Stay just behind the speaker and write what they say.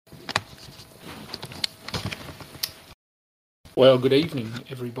Well, good evening,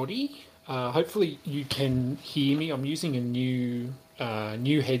 everybody. Hopefully, you can hear me. I'm using a new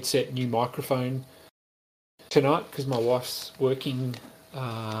headset, new microphone tonight because my wife's working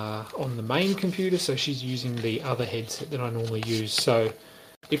on the main computer, so she's using the other headset that I normally use. So,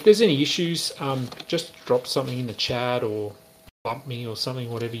 if there's any issues, just drop something in the chat or bump me or something,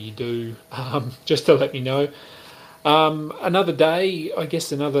 whatever you do, just to let me know. Another day, I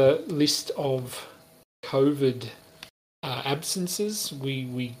guess, another list of COVID absences.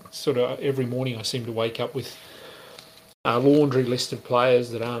 We sort of every morning I seem to wake up with a laundry list of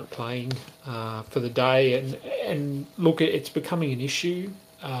players that aren't playing for the day, and look, it's becoming an issue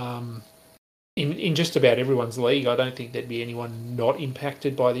in just about everyone's league. I don't think there'd be anyone not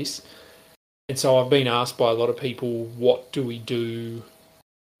impacted by this, and so I've been asked by a lot of people, what do we do?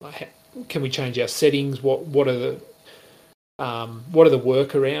 Can we change our settings? What are the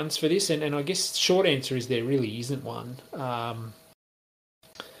workarounds for this? And I guess short answer is there really isn't one.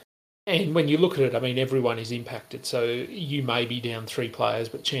 And when you look at it, I mean, everyone is impacted. So you may be down 3 players,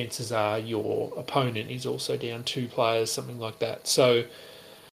 but chances are your opponent is also down 2 players, something like that. So,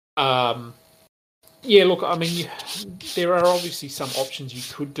 yeah, look, I mean, there are obviously some options you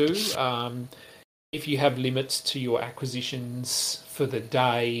could do. If you have limits to your acquisitions for the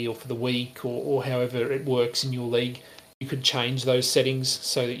day or for the week or however it works in your league, you could change those settings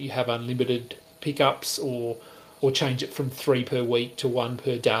so that you have unlimited pickups, or change it from 3 per week to 1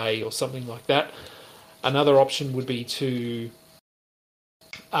 per day or something like that. Another option would be to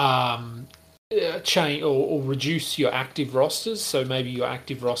change or reduce your active rosters. So maybe your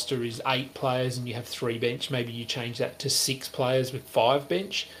active roster is 8 players and you have 3 bench. Maybe you change that to 6 players with 5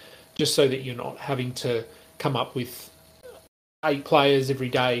 bench, just so that you're not having to come up with 8 players every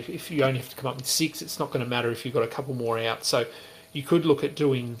day. If you only have to come up with 6, it's not going to matter if you've got a couple more out. So you could look at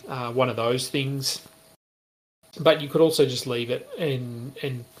doing one of those things, but you could also just leave it and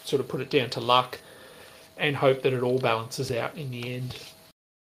sort of put it down to luck and hope that it all balances out in the end.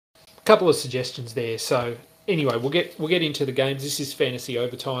 A couple of suggestions there. So anyway, we'll get into the games. This is fantasy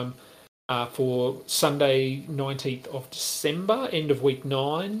overtime for Sunday, 19th of December, end of week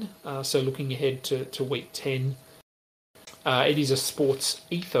 9. So looking ahead to week 10. It is a Sports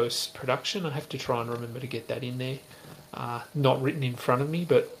Ethos production. I have to try and remember to get that in there. Not written in front of me,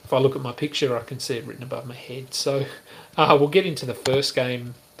 but if I look at my picture, I can see it written above my head. So we'll get into the first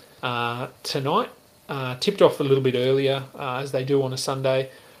game tonight. Tipped off a little bit earlier, as they do on a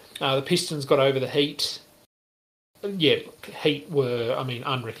Sunday. The Pistons got over the Heat. Yeah, Heat were, I mean,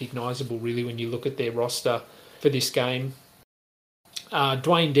 unrecognisable really when you look at their roster for this game.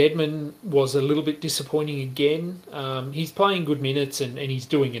 Dwayne Dedman was a little bit disappointing again. He's playing good minutes and he's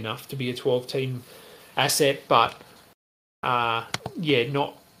doing enough to be a 12-team asset, but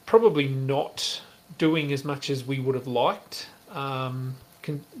probably not doing as much as we would have liked.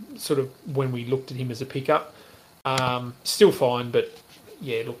 Sort of when we looked at him as a pickup, still fine, but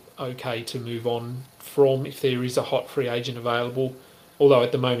yeah, look, okay to move on from if there is a hot free agent available. Although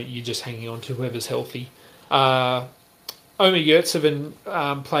at the moment you're just hanging on to whoever's healthy. Omer Yurtseven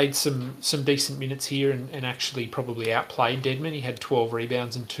played some decent minutes here and actually probably outplayed Dedman. He had 12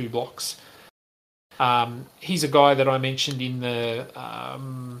 rebounds and 2 blocks. He's a guy that I mentioned in the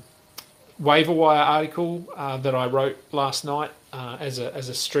waiver wire article that I wrote last night as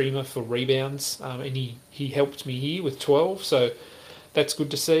a streamer for rebounds, and he helped me here with 12, so that's good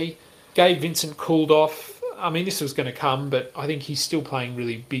to see. Gabe Vincent cooled off. I mean, this was going to come, but I think he's still playing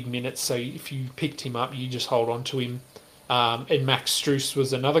really big minutes, so if you picked him up, you just hold on to him. And Max Strus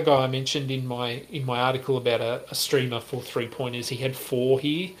was another guy I mentioned in my article about a streamer for 3-pointers. He had 4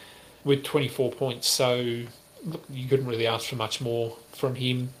 here with 24 points, so look, you couldn't really ask for much more from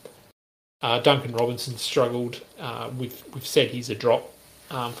him. Duncan Robinson struggled. We've said he's a drop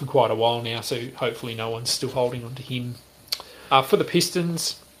for quite a while now, so hopefully no one's still holding on to him. For the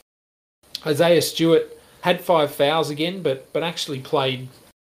Pistons, Isaiah Stewart had 5 fouls again, but actually played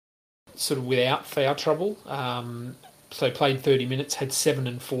sort of without foul trouble. So played 30 minutes, had 7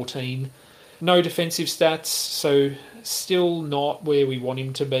 and 14. No defensive stats, so still not where we want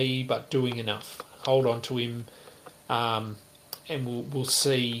him to be, but doing enough. Hold on to him, and we'll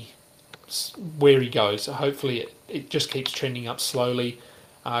see where he goes. So hopefully it just keeps trending up slowly.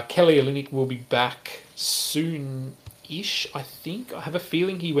 Kelly Olynyk will be back soon-ish, I think. I have a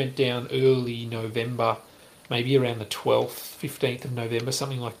feeling he went down early November, maybe around the 12th, 15th of November,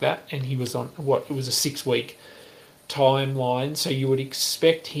 something like that, and he was on, it was a 6-week timeline, so you would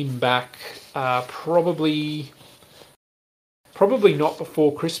expect him back probably not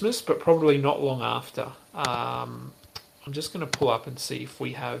before Christmas, but probably not long after. I'm just going to pull up and see if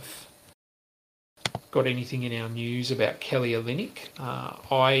we have got anything in our news about Kelly Olynyk.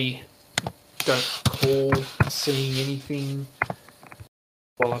 I don't recall seeing anything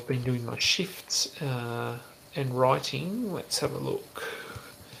while I've been doing my shifts and writing. Let's have a look.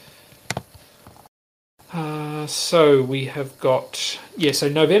 So we have got... so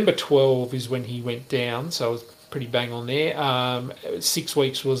November 12 is when he went down, so I was pretty bang on there. 6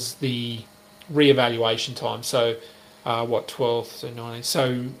 weeks was the re-evaluation time, so 12th to 19th.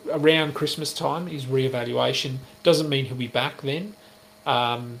 So around Christmas time is re-evaluation. Doesn't mean he'll be back then,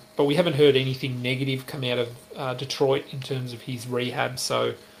 but we haven't heard anything negative come out of Detroit in terms of his rehab.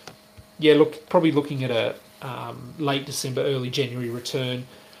 So probably looking at a late December, early January return.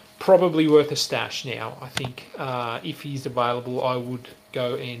 Probably worth a stash now. I think if he's available, I would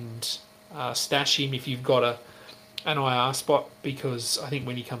go and stash him if you've got an IR spot, because I think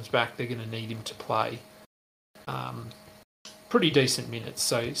when he comes back, they're going to need him to play pretty decent minutes.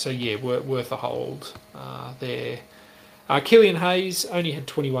 So worth a hold there. Killian Hayes only had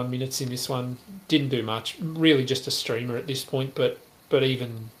 21 minutes in this one. Didn't do much. Really just a streamer at this point. But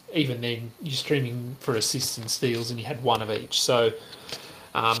even then, you're streaming for assists and steals, and you had one of each. So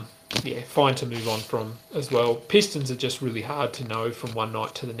fine to move on from as well. Pistons are just really hard to know from one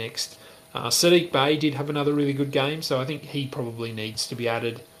night to the next. Sadiq Bey did have another really good game, so I think he probably needs to be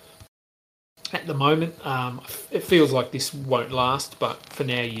added at the moment. It feels like this won't last, but for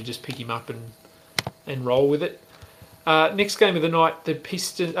now you just pick him up and roll with it. Next game of the night,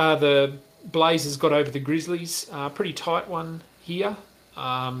 the Blazers got over the Grizzlies. Pretty tight one here.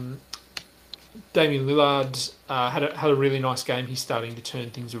 Damian Lillard had a really nice game. He's starting to turn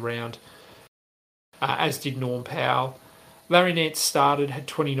things around, as did Norm Powell. Larry Nance started, had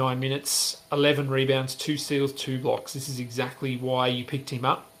 29 minutes, 11 rebounds, 2 steals, 2 blocks. This is exactly why you picked him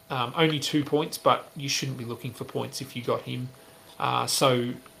up. Only 2 points, but you shouldn't be looking for points if you got him.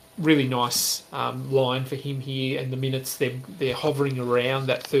 So really nice line for him here, and the minutes, they're hovering around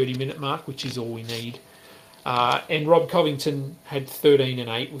that 30-minute mark, which is all we need. And Rob Covington had 13 and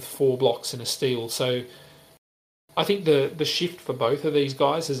 8 with 4 blocks and a steal. So I think the shift for both of these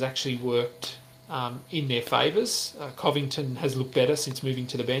guys has actually worked in their favours. Covington has looked better since moving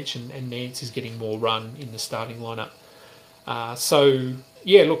to the bench, and Nance is getting more run in the starting lineup. I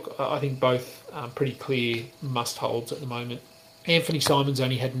think both pretty clear must-holds at the moment. Anthony Simons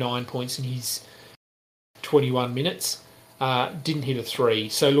only had 9 points in his 21 minutes. Didn't hit a 3.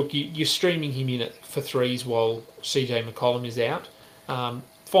 So look, you're streaming him in for threes while CJ McCollum is out.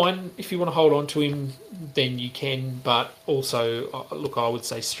 Fine, if you want to hold on to him, then you can. But also, I would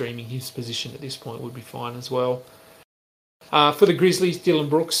say streaming his position at this point would be fine as well. For the Grizzlies, Dylan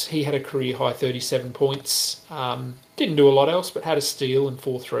Brooks, he had a career-high 37 points. Didn't do a lot else, but had a steal and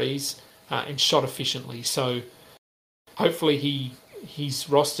 4 threes and shot efficiently. So hopefully he's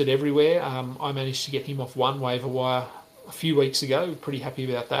rostered everywhere. I managed to get him off one waiver wire a few weeks ago. Pretty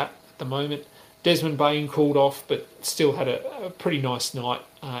happy about that at the moment. Desmond Bain called off, but still had a pretty nice night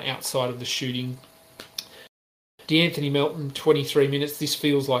outside of the shooting. DeAnthony Melton, 23 minutes. This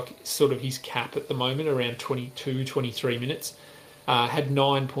feels like sort of his cap at the moment, around 22, 23 minutes. Had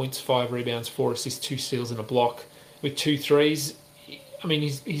 9 points, 5 rebounds, 4 assists, 2 steals and a block with 2 threes. I mean,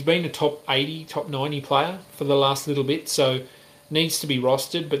 he's been a top 80, top 90 player for the last little bit, so needs to be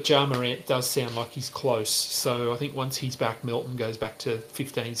rostered, but Ja Morant does sound like he's close. So I think once he's back, Melton goes back to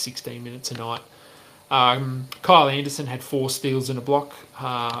 15, 16 minutes a night. Kyle Anderson had 4 steals and a block.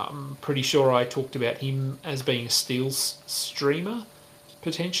 I'm pretty sure I talked about him as being a steals streamer,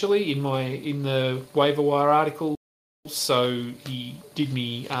 potentially, in the waiver wire article. So he did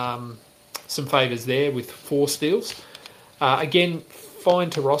me some favours there with 4 steals. Again, fine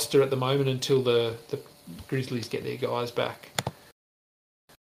to roster at the moment until the Grizzlies get their guys back.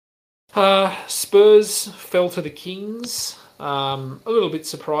 Spurs fell to the Kings. A little bit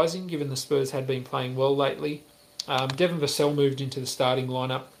surprising given the Spurs had been playing well lately. Devin Vassell moved into the starting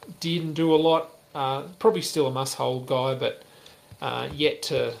lineup. Didn't do a lot. Probably still a must-hold guy, but yet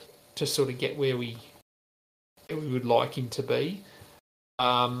to sort of get where we would like him to be.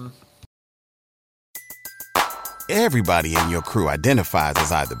 Everybody in your crew identifies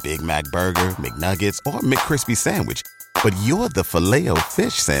as either Big Mac Burger, McNuggets, or McCrispy Sandwich. But you're the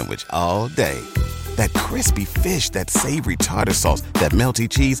Filet-O-Fish Sandwich all day. That crispy fish, that savory tartar sauce, that melty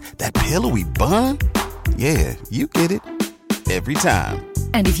cheese, that pillowy bun. Yeah, you get it. Every time.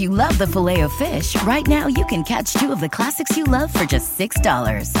 And if you love the Filet-O-Fish, right now you can catch 2 of the classics you love for just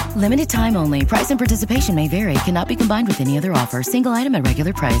 $6. Limited time only. Price and participation may vary. Cannot be combined with any other offer. Single item at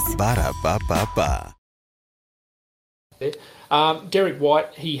regular price. Ba-da-ba-ba-ba. Derek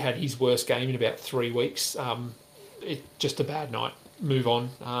White, he had his worst game in about 3 weeks. Just a bad night. move on.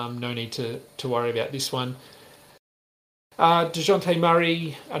 No need to worry about this one. DeJounte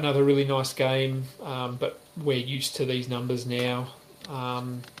Murray, another really nice game, but we're used to these numbers now.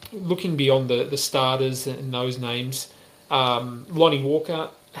 Looking beyond the starters and those names, Lonnie Walker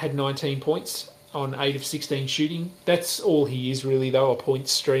had 19 points on 8 of 16 shooting. That's all he is really, though, a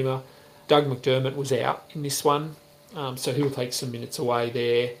points streamer. Doug McDermott was out in this one, so he'll take some minutes away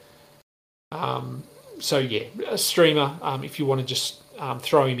there. So, yeah, a streamer, if you want to just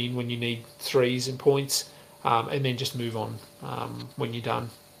throw him in when you need threes and points, and then just move on when you're done.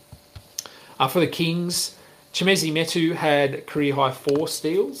 For the Kings, Chimezie Metu had career-high 4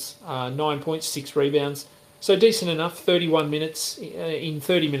 steals, 9 points, 6 rebounds. So decent enough, 31 minutes. In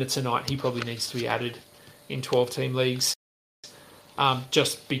 30 minutes a night, he probably needs to be added in 12-team leagues,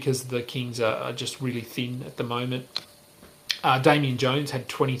 just because the Kings are just really thin at the moment. Damian Jones had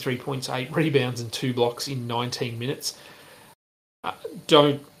 23 points, 8 rebounds and 2 blocks in 19 minutes.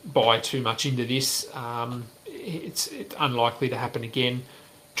 Don't buy too much into this. It's unlikely to happen again.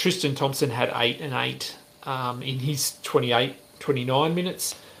 Tristan Thompson had 8 and 8 in his 29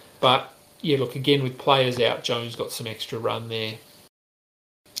 minutes. But, yeah, look, again, with players out, Jones got some extra run there.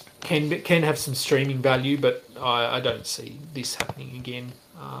 Can have some streaming value, but I don't see this happening again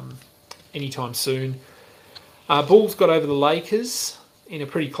anytime soon. Bulls got over the Lakers in a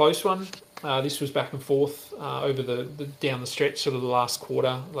pretty close one. This was back and forth over the down the stretch, sort of the last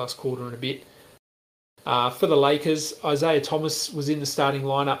quarter and a bit. For the Lakers, Isaiah Thomas was in the starting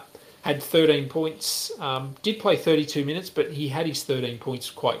lineup, had 13 points, did play 32 minutes, but he had his 13 points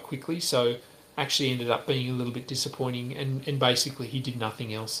quite quickly, so actually ended up being a little bit disappointing, and basically he did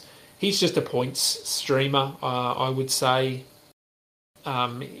nothing else. He's just a points streamer, I would say.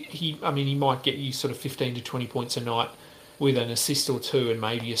 He might get you sort of 15 to 20 points a night with an assist or two and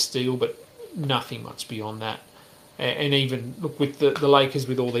maybe a steal, but nothing much beyond that. And even, look, with the Lakers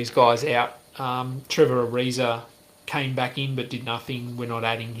with all these guys out, Trevor Ariza came back in but did nothing. We're not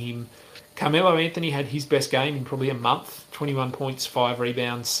adding him. Carmelo Anthony had his best game in probably a month. 21 points, 5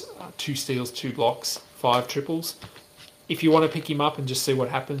 rebounds, 2 steals, 2 blocks, 5 triples. If you want to pick him up and just see what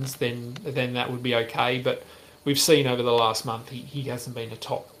happens, then that would be okay. But we've seen over the last month he hasn't been a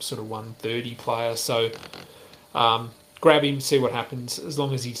top sort of 130 player. So grab him, see what happens. As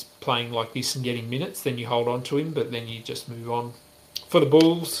long as he's playing like this and getting minutes, then you hold on to him, but then you just move on. For the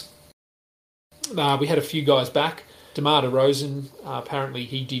Bulls, we had a few guys back. DeMar DeRozan, apparently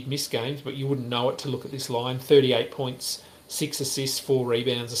he did miss games, but you wouldn't know it to look at this line. 38 points, 6 assists, 4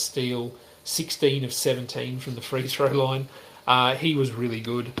 rebounds, a steal, 16 of 17 from the free throw line. He was really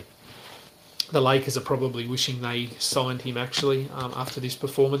good. The Lakers are probably wishing they signed him, actually, after this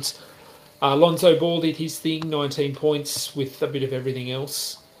performance. Lonzo Ball did his thing, 19 points with a bit of everything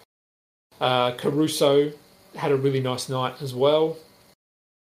else. Caruso had a really nice night as well.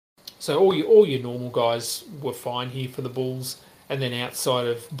 So all your normal guys were fine here for the Bulls. And then outside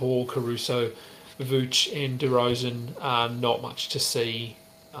of Ball, Caruso, Vooch and DeRozan, not much to see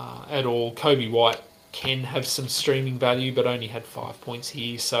at all. Kobe White can have some streaming value, but only had 5 points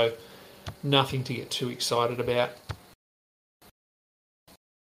here, so nothing to get too excited about.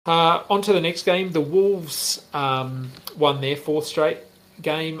 On to the next game. The Wolves won their 4th straight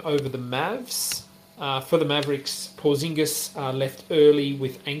game over the Mavs. For the Mavericks, Porzingis left early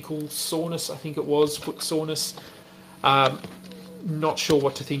with ankle soreness, I think it was, foot soreness. Not sure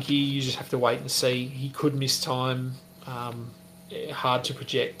what to think here. You just have to wait and see. He could miss time. Hard to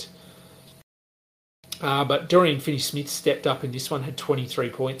project. But Dorian Finney-Smith stepped up in this one, had 23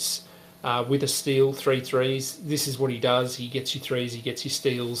 points with a steal, 3 threes. This is what he does. He gets you threes, he gets you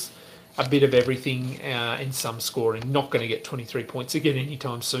steals, a bit of everything, and some scoring. Not going to get 23 points again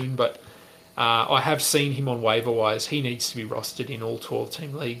anytime soon, but I have seen him on waiver wires. He needs to be rostered in all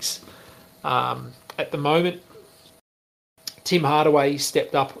 12-team leagues. At the moment, Tim Hardaway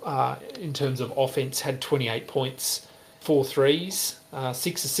stepped up in terms of offense, had 28 points, 4 threes,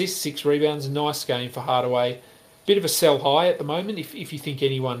 6 assists, 6 rebounds. Nice game for Hardaway. Bit of a sell high at the moment if you think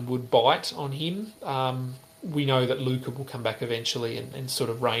anyone would bite on him. We know that Luka will come back eventually and sort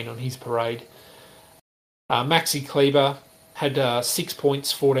of rain on his parade. Maxi Kleber had 6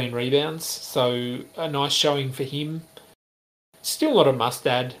 points, 14 rebounds, so a nice showing for him. Still not a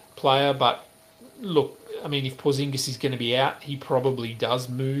must-add player, but look, I mean, if Porzingis is going to be out, he probably does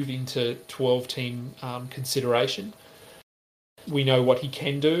move into 12-team consideration. We know what he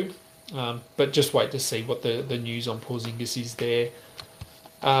can do, but just wait to see what the news on Porzingis is there.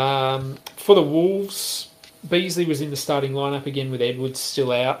 For the Wolves, Beasley was in the starting lineup again with Edwards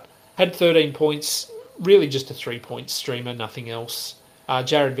still out. Had 13 points, really just a 3-point streamer, nothing else.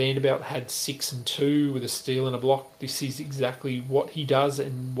 Jared Vanderbilt had 6 and 2 with a steal and a block. This is exactly what he does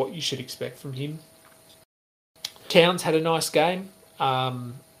and what you should expect from him. Towns had a nice game.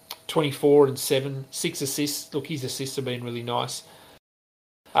 24 and 7, 6 assists. Look, his assists have been really nice.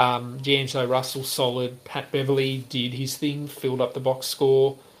 D'Angelo Russell, solid. Pat Beverley did his thing, filled up the box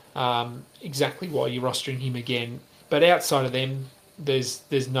score. Exactly why you're rostering him again. But outside of them,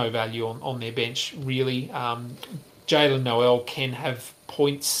 there's no value on their bench, really. Jalen Noel can have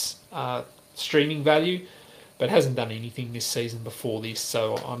points streaming value, but hasn't done anything this season before this,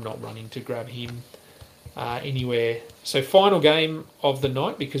 so I'm not running to grab him anywhere. So final game of the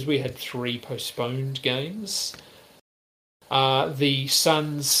night, because we had 3 postponed games. The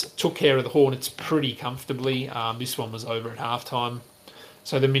Suns took care of the Hornets pretty comfortably. This one was over at halftime,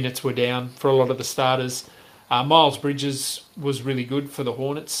 so the minutes were down for a lot of the starters. Miles Bridges was really good for the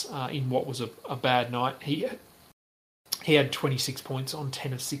Hornets in what was a bad night. He had 26 points on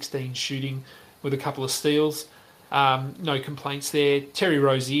 10 of 16 shooting with a couple of steals. No complaints there. Terry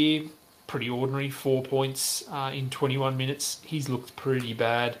Rozier, pretty ordinary, 4 points in 21 minutes. He's looked pretty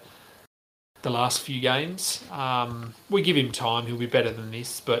bad the last few games. We give him time. He'll be better than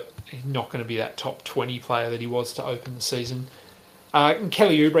this, but he's not going to be that top 20 player that he was to open the season. And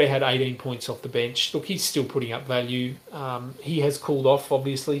Kelly Oubre had 18 points off the bench. Look, he's still putting up value. He has cooled off,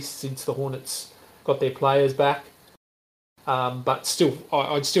 obviously, since the Hornets got their players back. But still,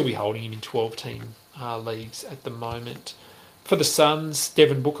 I'd still be holding him in 12-team leagues at the moment. For the Suns,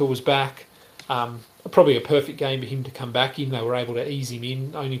 Devin Booker was back. Probably a perfect game for him to come back in. They were able to ease him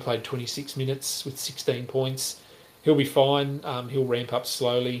in. Only played 26 minutes with 16 points. He'll be fine. He'll ramp up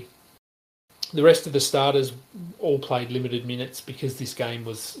slowly. The rest of the starters all played limited minutes because this game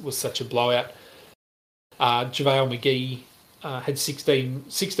was such a blowout. JaVale McGee had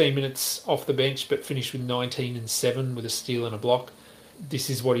 16 minutes off the bench, but finished with 19 and 7 with a steal and a block. This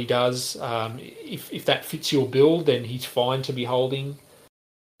is what he does. If that fits your build, then he's fine to be holding.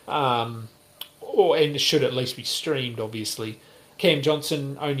 And should at least be streamed, obviously. Cam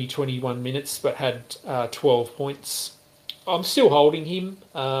Johnson, only 21 minutes, but had 12 points. I'm still holding him.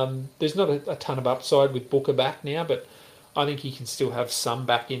 There's not a ton of upside with Booker back now, but I think he can still have some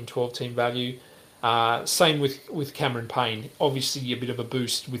back in 12-team value. Same with Cameron Payne. Obviously, a bit of a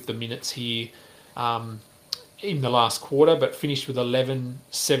boost with the minutes here in the last quarter, but finished with 11,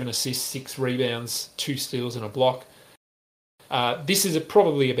 7 assists, 6 rebounds, 2 steals and a block. This is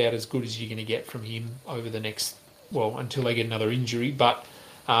probably about as good as you're going to get from him over the next, until they get another injury. But,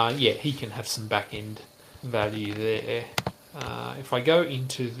 he can have some back-end value there. If I go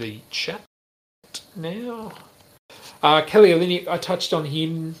into the chat now. Kelly Olynyk, I touched on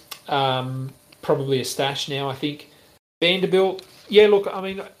him. Probably a stash now, I think. Vanderbilt,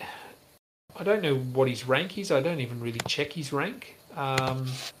 I don't know what his rank is. I don't even really check his rank.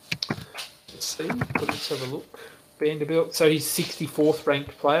 Let's see. Let's have a look. Vanderbilt. So he's 64th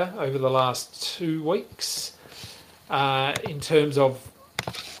ranked player over the last 2 weeks. In terms of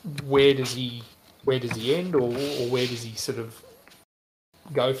where does he end, or where does he sort of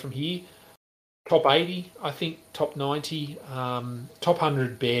go from here? Top 80, I think. Top 90, top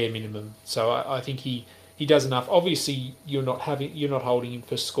 100 bare minimum. So I think he does enough. Obviously, you're not holding him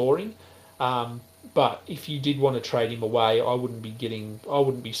for scoring. But if you did want to trade him away, I wouldn't be giving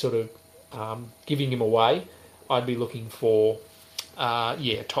him away. I'd be looking for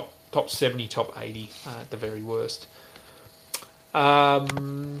top 70, top 80 at the very worst. Who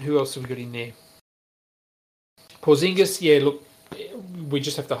else have we got in there? Porzingis, we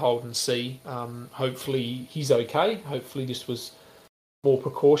just have to hold and see. Hopefully he's okay. Hopefully this was more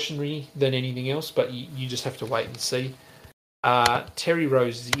precautionary than anything else, but you just have to wait and see. Terry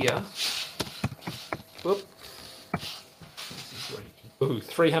Rozier.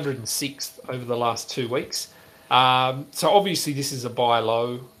 306th over the last 2 weeks. So obviously this is a buy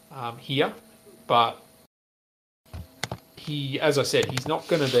low here, but as I said, he's not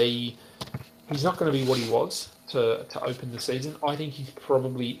going to be what he was to open the season. I think he's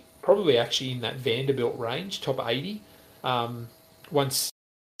probably actually in that Vanderbilt range, top 80.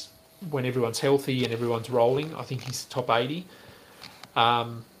 When everyone's healthy and everyone's rolling, I think he's top 80.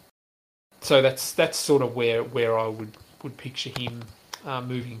 So that's sort of where I would picture him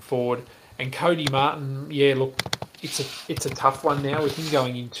moving forward. And Cody Martin, it's a tough one now with him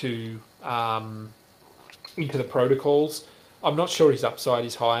going into the protocols. I'm not sure his upside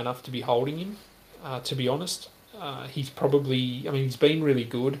is high enough to be holding him, to be honest. He's been really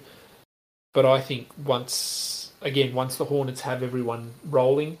good, but I think once the Hornets have everyone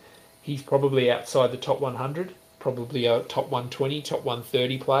rolling, he's probably outside the top 100, probably a top 120, top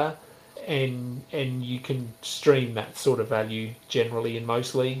 130 player. and you can stream that sort of value generally in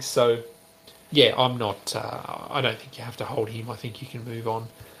most leagues. So yeah, I'm not. I don't think you have to hold him. I think you can move on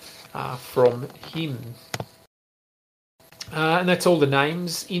from him. And that's all the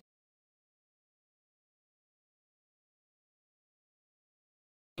names in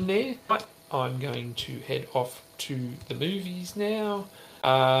there. But I'm going to head off to the movies now.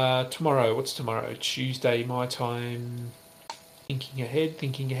 Tomorrow, what's tomorrow? Tuesday, my time. Thinking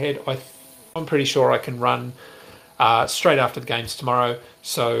ahead. I'm pretty sure I can run straight after the games tomorrow.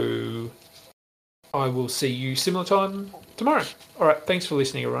 So I will see you similar time tomorrow. All right, thanks for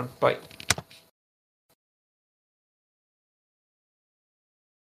listening, everyone. Bye.